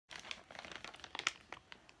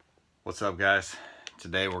What's up, guys?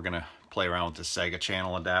 Today we're gonna play around with the Sega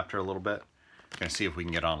channel adapter a little bit. Gonna see if we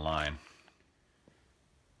can get online.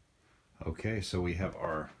 Okay, so we have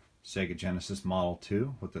our Sega Genesis Model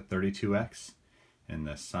 2 with the 32X and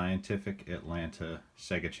the Scientific Atlanta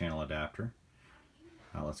Sega channel adapter.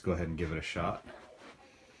 Let's go ahead and give it a shot.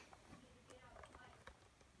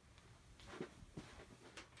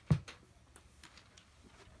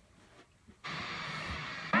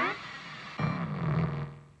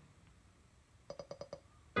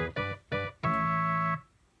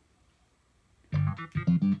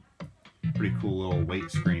 Pretty cool little weight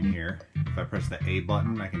screen here. If I press the A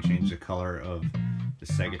button, I can change the color of the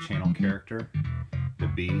Sega channel character. The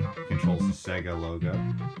B controls the Sega logo,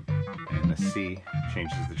 and the C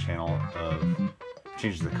changes the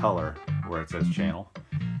color where it says channel.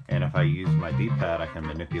 And if I use my D-pad, I can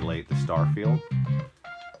manipulate the star field.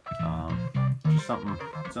 Just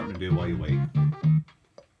something to do while you wait.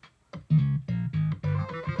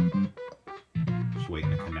 Just waiting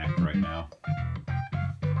to connect right now.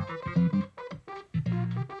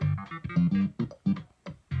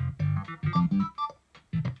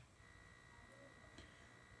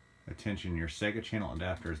 Attention, your Sega channel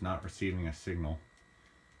adapter is not receiving a signal.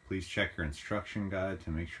 Please check your instruction guide to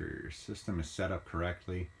make sure your system is set up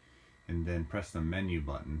correctly, and then press the menu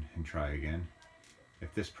button and try again.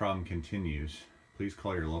 If this problem continues, please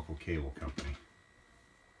call your local cable company.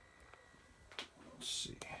 Let's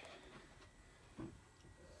see.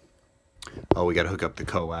 Oh, we got to hook up the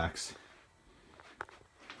coax.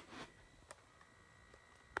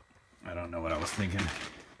 I don't know what I was thinking.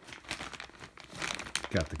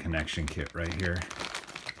 Got the connection kit right here.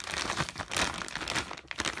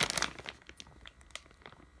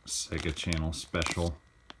 Sega channel special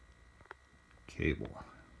cable.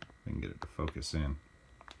 We can get it to focus in.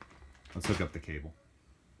 Let's hook up the cable.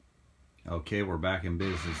 Okay, we're back in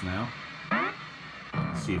business now.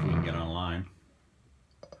 Let's see if we can get online.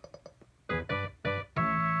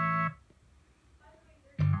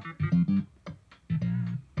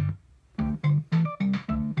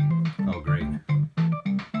 Oh, great.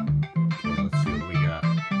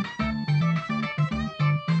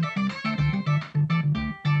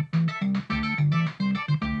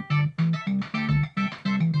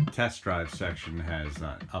 Test drive section has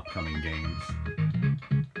upcoming games.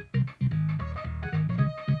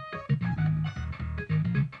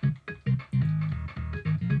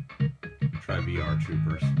 Try VR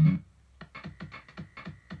Troopers.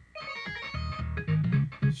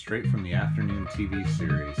 Straight from the afternoon TV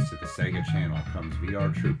series to the Sega channel comes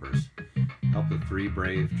VR Troopers. Help the three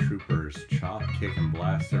brave troopers chop, kick, and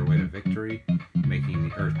blast their way to victory, making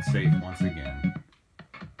the Earth safe once again.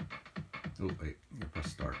 Oh, wait, I'm gonna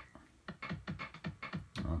press start.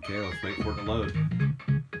 Okay, let's wait for it to load.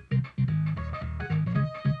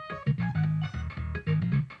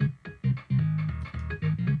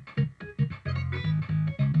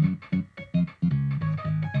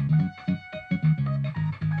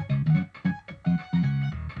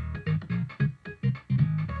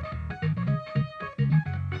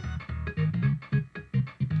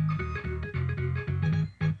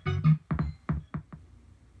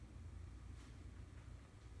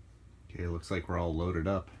 Okay, looks like we're all loaded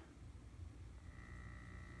up.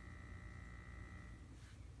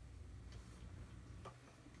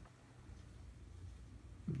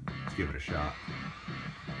 Let's give it a shot.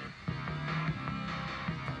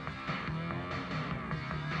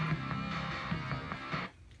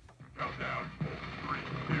 Countdown. 3,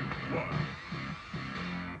 2, 1.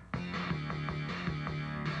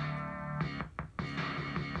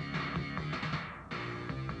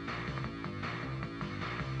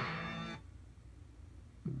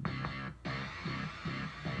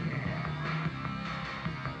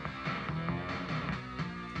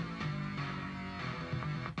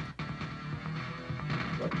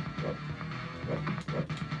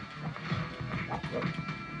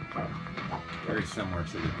 Very similar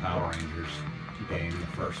to the Power Rangers game, the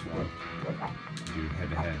first one. You do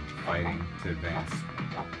head-to-head fighting to advance.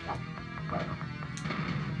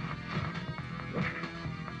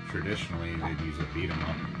 Traditionally, they'd use a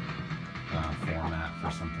beat-em-up format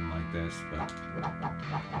for something like this, but I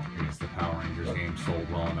guess the Power Rangers game sold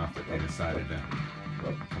well enough that they decided to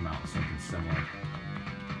come out with something similar.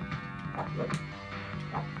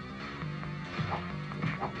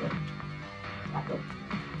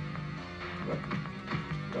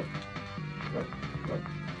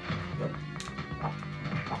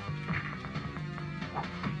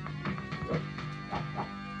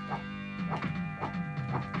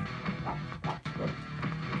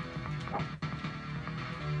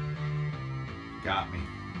 Got me.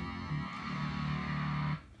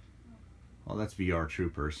 Well, that's VR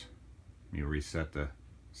Troopers. You reset the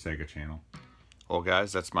Sega channel. Well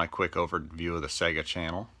guys, that's my quick overview of the Sega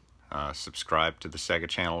channel. Subscribe to the Sega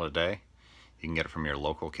channel today. You can get it from your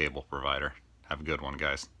local cable provider. Have a good one,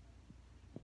 guys.